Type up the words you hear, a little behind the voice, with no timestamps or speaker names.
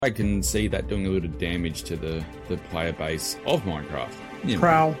I can see that doing a little damage to the player base of Minecraft. You know.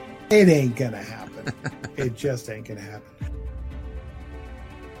 Prowl, it ain't gonna happen. It just ain't gonna happen.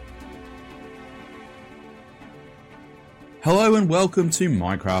 Hello and welcome to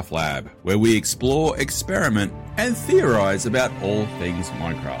Minecraft Lab, where we explore, experiment, and theorize about all things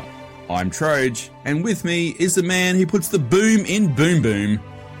Minecraft. I'm Troj, and with me is the man who puts the boom in Boom Boom,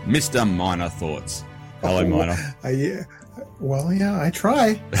 Mr. Miner Thoughts. Hello, Miner. Yeah. Well, yeah, I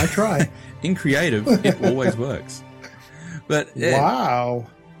try. In creative, it always works. But wow,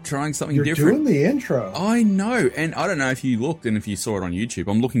 trying something You're different. Doing the intro. I know, and I don't know if you looked and if you saw it on YouTube.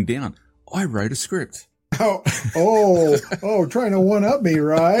 I'm looking down. I wrote a script. Oh, trying to one-up me,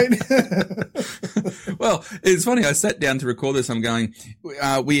 right? Well, it's funny. I sat down to record this. I'm going,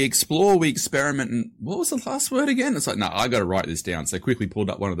 we explore, we experiment, and what was the last word again? It's like, no, I got to write this down. So I quickly pulled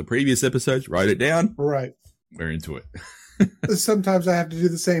up one of the previous episodes, wrote it down. Right. We're into it. Sometimes I have to do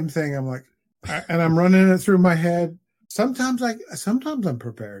the same thing. I'm like, and I'm running it through my head. Sometimes I'm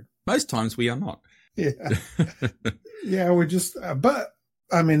prepared. Most times we are not. Yeah. Yeah, we just, but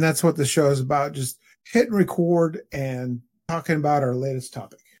I mean, that's what the show is about. Just hitting record and talking about our latest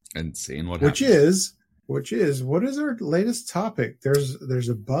topic. And seeing what happens. What is our latest topic? There's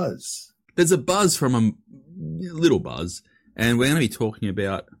a buzz. There's a buzz from a little buzz, and we're going to be talking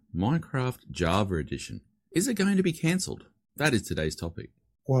about Minecraft Java Edition. Is it going to be cancelled? That is today's topic.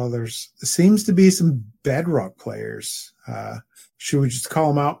 Well, there seems to be some Bedrock players. Should we just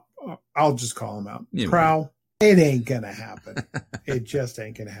call them out? I'll just call them out. Yeah, Prowl, it ain't going to happen. It just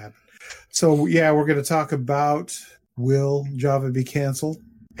ain't going to happen. So, yeah, we're going to talk about, will Java be canceled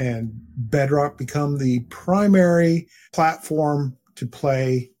and Bedrock become the primary platform to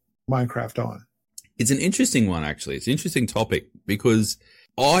play Minecraft on? It's an interesting one, actually. It's an interesting topic because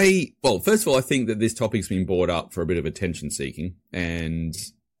first of all, I think that this topic's been brought up for a bit of attention seeking, and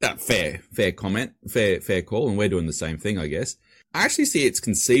that fair comment, fair call, and we're doing the same thing, I guess. I actually see it's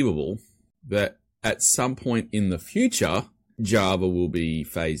conceivable that at some point in the future, Java will be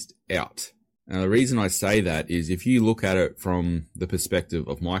phased out. Now, the reason I say that is if you look at it from the perspective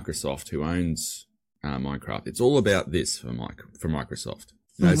of Microsoft, who owns Minecraft, it's all about this for Microsoft.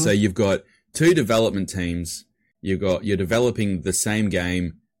 Mm-hmm. So you've got two development teams. You're developing the same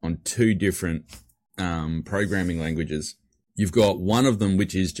game on two different programming languages. You've got one of them,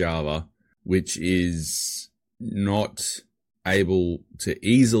 which is Java, which is not able to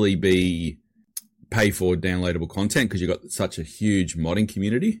easily be pay for downloadable content because you've got such a huge modding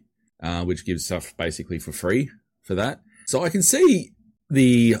community, which gives stuff basically for free for that. So I can see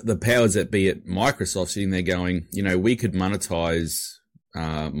the powers that be at Microsoft sitting there going, we could monetize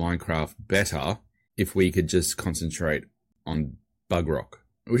Minecraft better if we could just concentrate on Bug Rock,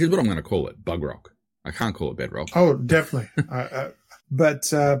 which is what I'm going to call it, Bug Rock. I can't call it Bedrock. Oh, definitely.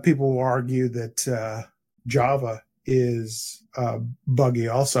 But people will argue that Java is buggy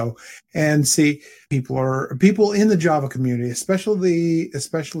also. And see, people in the Java community,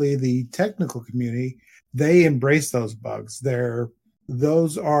 especially the technical community, they embrace those bugs.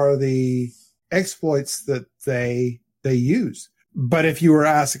 Those are the exploits that they use. But if you were to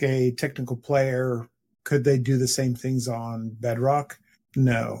ask a technical player, could they do the same things on Bedrock?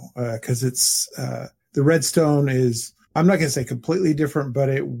 No, because it's the Redstone is, I'm not going to say completely different, but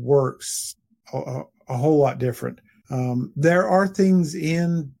it works a whole lot different. There are things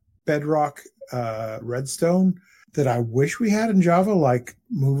in Bedrock Redstone that I wish we had in Java, like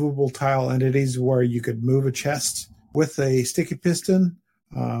movable tile entities where you could move a chest with a sticky piston.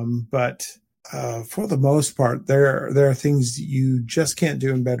 But for the most part, there are things you just can't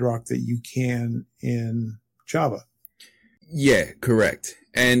do in Bedrock that you can in Java. Yeah, correct.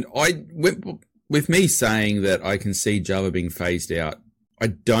 And with me saying that I can see Java being phased out, I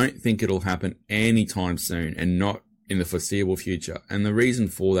don't think it'll happen anytime soon and not in the foreseeable future. And the reason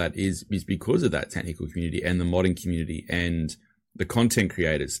for that is because of that technical community and the modding community and the content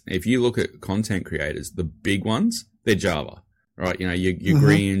creators. If you look at content creators, the big ones, they're Java, right? Your mm-hmm.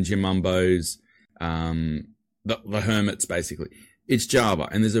 Greens, your Mumbos, the Hermits, basically. It's Java.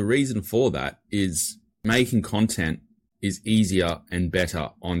 And there's a reason for that is making content is easier and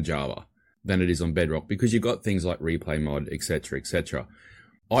better on Java than it is on Bedrock because you've got things like replay mod, etc., etc.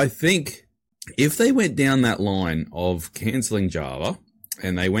 I think if they went down that line of cancelling Java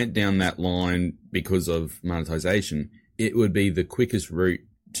and they went down that line because of monetization, it would be the quickest route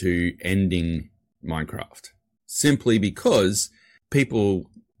to ending Minecraft. Simply because the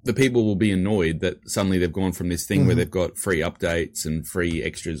people will be annoyed that suddenly they've gone from this thing mm-hmm. where they've got free updates and free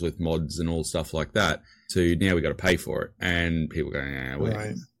extras with mods and all stuff like that to now we've got to pay for it. And people go,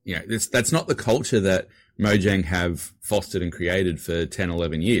 right. That's not the culture that Mojang have fostered and created for 10,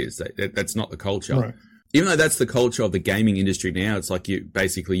 11 years. That's not the culture. Right. Even though that's the culture of the gaming industry now, it's like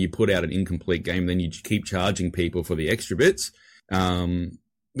you put out an incomplete game, then you keep charging people for the extra bits,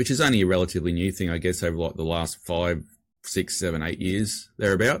 which is only a relatively new thing, I guess, over like the last 5, 6, 7, 8 years,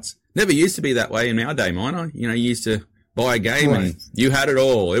 thereabouts. Never used to be that way in our day, Miner. You know, you used to buy a game and you had it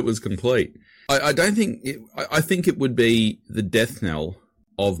all. It was complete. I don't think I think it would be the death knell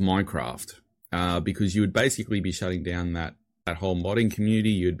of Minecraft, because you would basically be shutting down that whole modding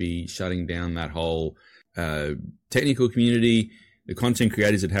community. You'd be shutting down that whole technical community. The content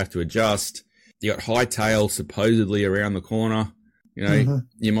creators would have to adjust. You got Hytale supposedly around the corner. You know,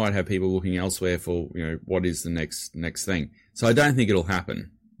 you might have people looking elsewhere for, you know, what is the next thing. So I don't think it'll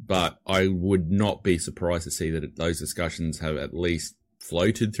happen, but I would not be surprised to see that those discussions have at least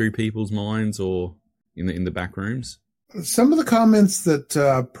floated through people's minds or in the back rooms. Some of the comments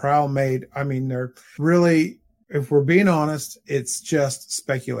that Prowl made, I mean, they're really, if we're being honest, it's just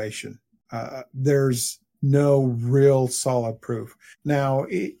speculation. There's no real solid proof. Now,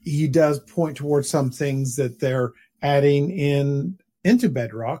 he does point towards some things that they're adding into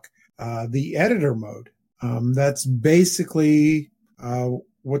Bedrock, the editor mode. That's basically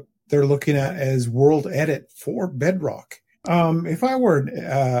what they're looking at as world edit for Bedrock. If I were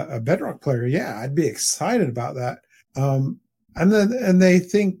a Bedrock player, yeah, I'd be excited about that. And they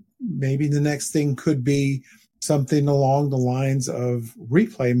think maybe the next thing could be something along the lines of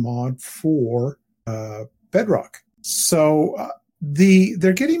replay mod for Bedrock. So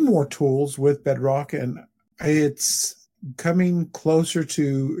they're getting more tools with Bedrock, and it's coming closer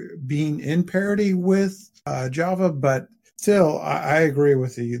to being in parity with Java. But still, I agree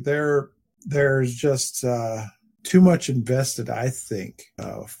with you. There's just too much invested, I think,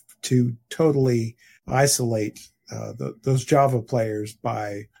 to totally isolate those Java players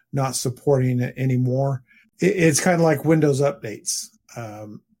by not supporting it anymore. It's kind of like Windows updates.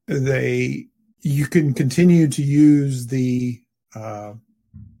 You can continue to use the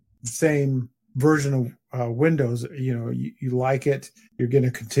same version of Windows. You know, you like it, you're going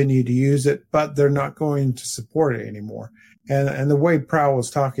to continue to use it, but they're not going to support it anymore. And the way Prowl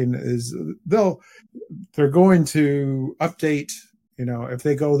was talking is they're going to update. You know, if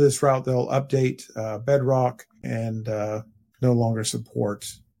they go this route, they'll update Bedrock and no longer support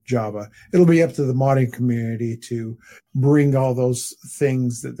Java. It'll be up to the modding community to bring all those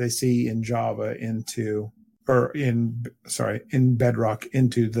things that they see in Java in Bedrock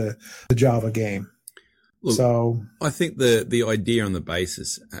into the Java game. Look, so I think the idea on the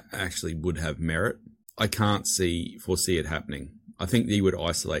basis actually would have merit. I can't foresee it happening. I think you would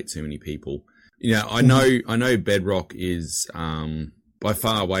isolate too many people. You know, I know Bedrock is by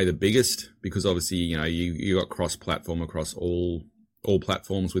far away the biggest, because obviously, you know, you got cross-platform across all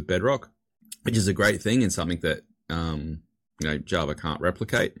platforms with Bedrock, which is a great thing and something that you know, Java can't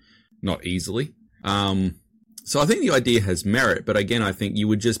replicate, not easily. So I think the idea has merit, but again, I think you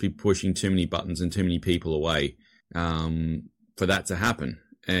would just be pushing too many buttons and too many people away for that to happen,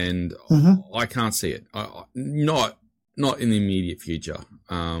 and I can't see it. Not in the immediate future.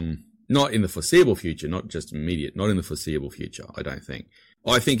 Not in the foreseeable future, not just immediate, not in the foreseeable future, I don't think.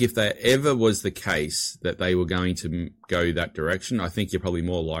 I think if there ever was the case that they were going to go that direction, I think you're probably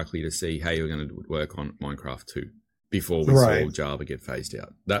more likely to see, hey, you're going to work on Minecraft 2 before we saw Java get phased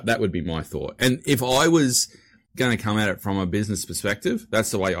out. That would be my thought. And if I was going to come at it from a business perspective,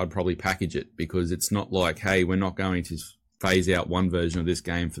 that's the way I'd probably package it, because it's not like, hey, we're not going to phase out one version of this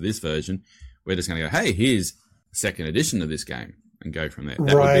game for this version. We're just going to go, hey, here's a second edition of this game, and go from there.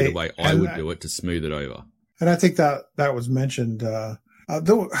 That would be the way I would do it to smooth it over. And I think that was mentioned.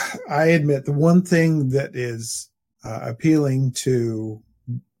 Though I admit the one thing that is appealing to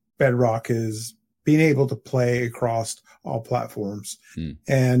Bedrock is being able to play across all platforms.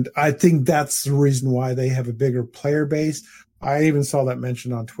 And I think that's the reason why they have a bigger player base. I even saw that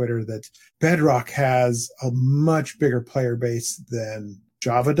mentioned on Twitter that Bedrock has a much bigger player base than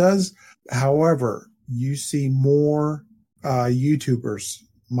Java does. However, you see more YouTubers,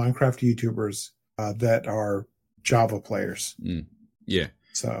 Minecraft YouTubers, that are Java players. Yeah.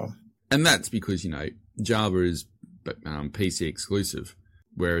 So, and that's because, you know, Java is PC exclusive,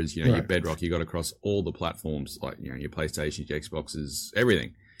 whereas, you know, your Bedrock, you got across all the platforms, like, you know, your PlayStation, your Xboxes,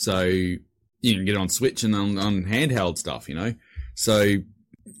 everything. So you can get it on Switch and on handheld stuff, you know. So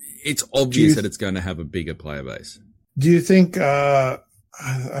it's obvious that it's going to have a bigger player base. Do you think, I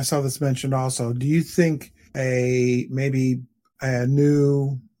saw this mentioned also, do you think maybe a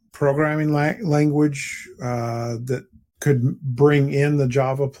new programming language that could bring in the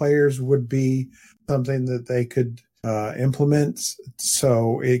Java players would be something that they could implements,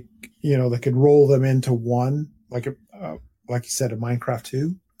 so it they could roll them into one, like you said, a Minecraft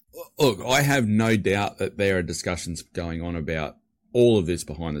 2. Look, I have no doubt that there are discussions going on about all of this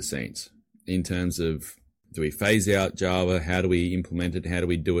behind the scenes in terms of, do we phase out Java? How do we implement it? How do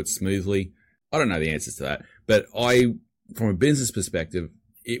we do it smoothly? I don't know the answers to that, but from a business perspective,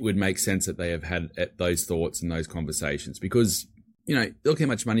 it would make sense that they have had those thoughts and those conversations, because, look how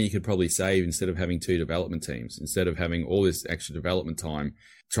much money you could probably save instead of having 2 development teams, instead of having all this extra development time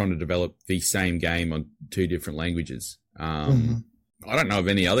trying to develop the same game on 2 different languages. I don't know of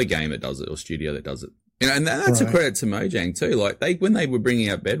any other game that does it or studio that does it. And that's a credit to Mojang too. Like when they were bringing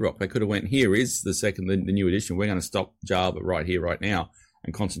out Bedrock, they could have went, here is the new edition. We're going to stop Java right here, right now,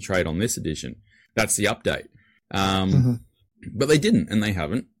 and concentrate on this edition. That's the update. But they didn't, and they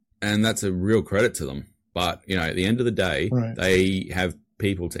haven't. And that's a real credit to them. But, at the end of the day, they have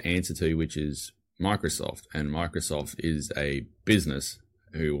people to answer to, which is Microsoft. And Microsoft is a business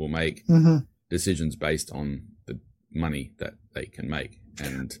who will make decisions based on the money that they can make.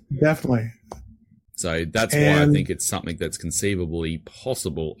 And definitely. So that's why I think it's something that's conceivably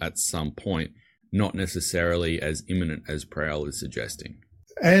possible at some point, not necessarily as imminent as Prowl is suggesting.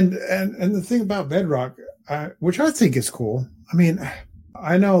 And the thing about Bedrock, which I think is cool. I mean,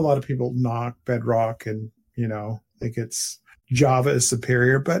 I know a lot of people knock Bedrock and, think it's Java is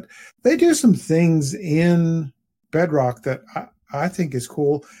superior, but they do some things in Bedrock that I think is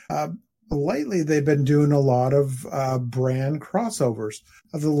cool. Lately, they've been doing a lot of brand crossovers.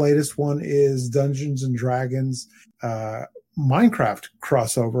 The latest one is Dungeons and Dragons Minecraft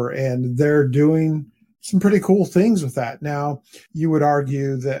crossover, and they're doing some pretty cool things with that. Now, you would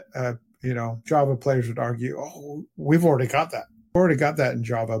argue that, Java players would argue, oh, we've already got that. We've already got that in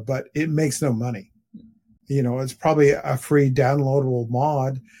Java, but it makes no money. It's probably a free downloadable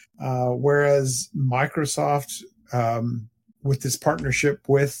mod, whereas Microsoft, with this partnership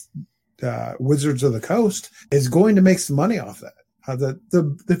with Wizards of the Coast, is going to make some money off that.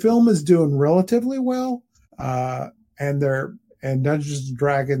 The film is doing relatively well, and Dungeons and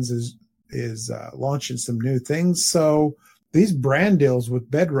Dragons is launching some new things. So these brand deals with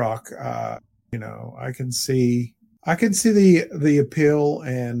Bedrock, I can see the appeal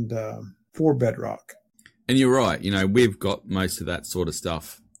and for Bedrock. And you're right. We've got most of that sort of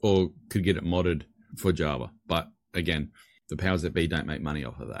stuff, or could get it modded for Java. But again, the powers that be don't make money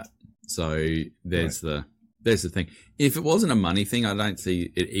off of that. So there's the thing. If it wasn't a money thing, I don't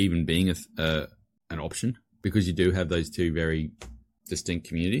see it even being an option, because you do have those 2 very distinct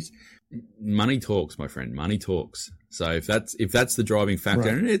communities. Money talks, my friend. Money talks. So if that's the driving factor,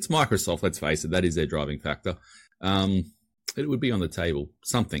 and it's Microsoft, let's face it, that is their driving factor. It would be on the table.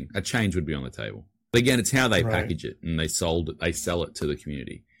 A change would be on the table. But again, it's how they package it, and they sell it to the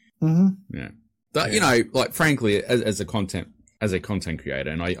community. Yeah. But frankly, as a content creator,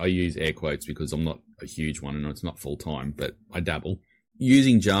 and I use air quotes because I'm not a huge one and it's not full time, but I dabble.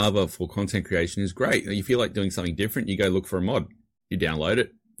 Using Java for content creation is great. You feel like doing something different, you go look for a mod, you download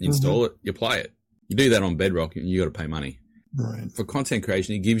it, you install it, you play it. You do that on Bedrock, and you got to pay money. Right. For content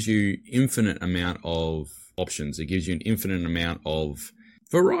creation, it gives you infinite amount of options. It gives you an infinite amount of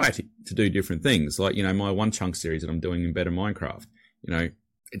variety to do different things. Like, my One Chunk series that I'm doing in Better Minecraft,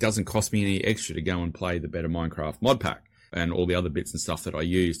 it doesn't cost me any extra to go and play the Better Minecraft mod pack and all the other bits and stuff that I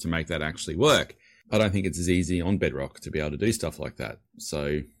use to make that actually work. I don't think it's as easy on Bedrock to be able to do stuff like that.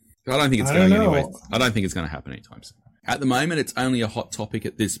 So I don't think it's going anyway. I don't think it's going to happen anytime soon. At the moment, it's only a hot topic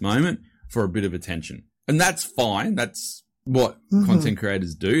at this moment for a bit of attention. And that's fine. That's what content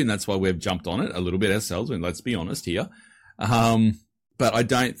creators do. And that's why we've jumped on it a little bit ourselves. And let's be honest here. But I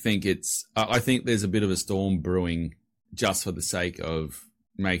don't think I think there's a bit of a storm brewing just for the sake of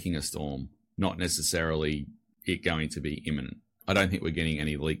making a storm, not necessarily it going to be imminent. I don't think we're getting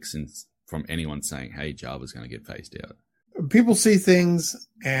any leaks from anyone saying, hey, Java's going to get phased out. People see things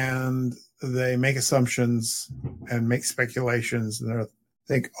and they make assumptions and make speculations, and they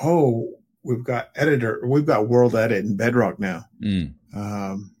think, oh, we've got World Edit in Bedrock now.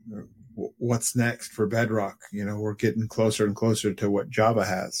 What's next for Bedrock? We're getting closer and closer to what Java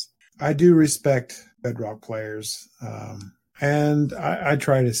has. I do respect Bedrock players, and I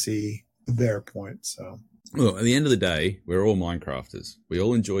try to see their point. So, well, at the end of the day, we're all Minecrafters. We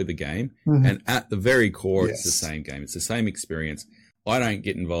all enjoy the game, and at the very core, it's the same game. It's the same experience. I don't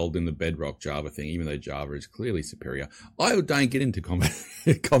get involved in the Bedrock Java thing, even though Java is clearly superior. I don't get into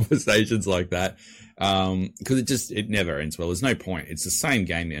conversations like that because it never ends well. There's no point. It's the same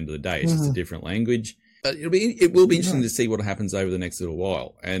game at the end of the day. It's just a different language. But it will be interesting to see what happens over the next little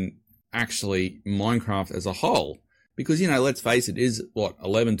while. And actually, Minecraft as a whole, because, let's face it, is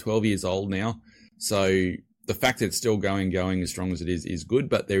 11, 12 years old now. So the fact that it's still going as strong as it is good,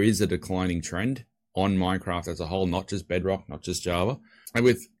 but there is a declining trend on Minecraft as a whole, not just Bedrock, not just Java. And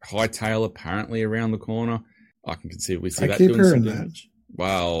with Hytale apparently around the corner, I can conceivably see that doing some damage.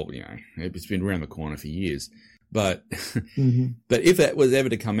 Well, it's been around the corner for years. But but if that was ever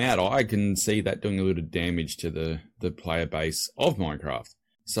to come out, I can see that doing a little damage to the player base of Minecraft.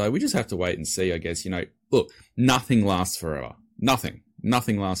 So we just have to wait and see, I guess. Look, nothing lasts forever.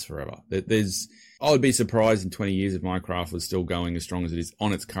 Nothing lasts forever. I would be surprised in 20 years if Minecraft was still going as strong as it is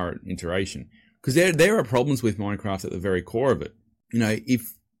on its current iteration. Because there are problems with Minecraft at the very core of it.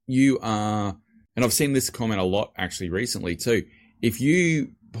 If you are, and I've seen this comment a lot actually recently too, if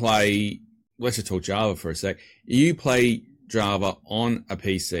you play, let's just talk Java for a sec, you play Java on a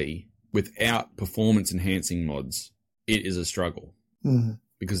PC without performance enhancing mods, it is a struggle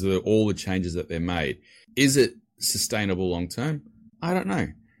because of all the changes that they're made. Is it sustainable long term? I don't know.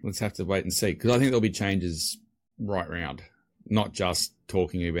 Let's have to wait and see, because I think there'll be changes right round, not just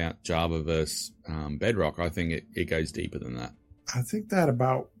talking about Java versus Bedrock. I think it goes deeper than that. I think that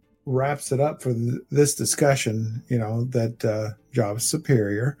about wraps it up for this discussion, that Java's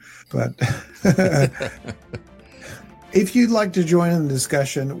superior. But if you'd like to join in the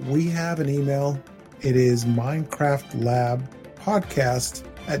discussion, we have an email. It is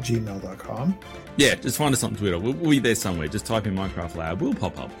minecraftlabpodcast@gmail.com. Yeah, just find us on Twitter. We'll be there somewhere. Just type in Minecraft Lab. We'll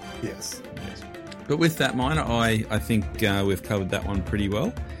pop up. Yes. But with that, Miner, I think we've covered that one pretty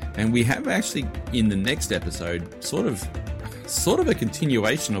well. And we have actually, in the next episode, sort of a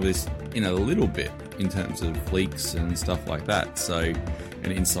continuation of this in a little bit in terms of leaks and stuff like that. So,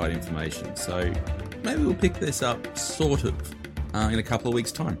 and inside information. So maybe we'll pick this up sort of in a couple of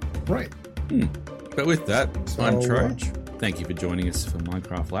weeks' time. Right. But with that, I'm Troj. Thank you for joining us for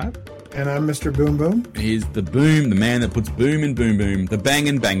Minecraft Lab. And I'm Mr. Boom Boom. He's the boom, the man that puts boom in boom boom, the bang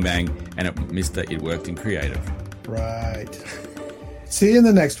and bang bang, and Mr. It Worked in Creative. Right. See you in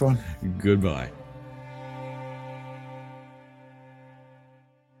the next one. Goodbye.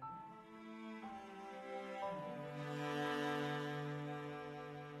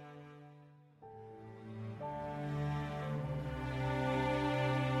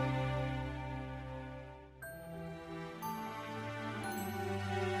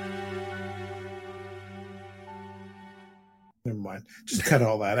 Never mind. Just cut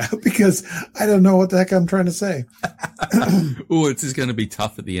all that out because I don't know what the heck I'm trying to say. Oh, it's just going to be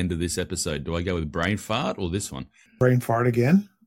tough at the end of this episode. Do I go with brain fart or this one? Brain fart again?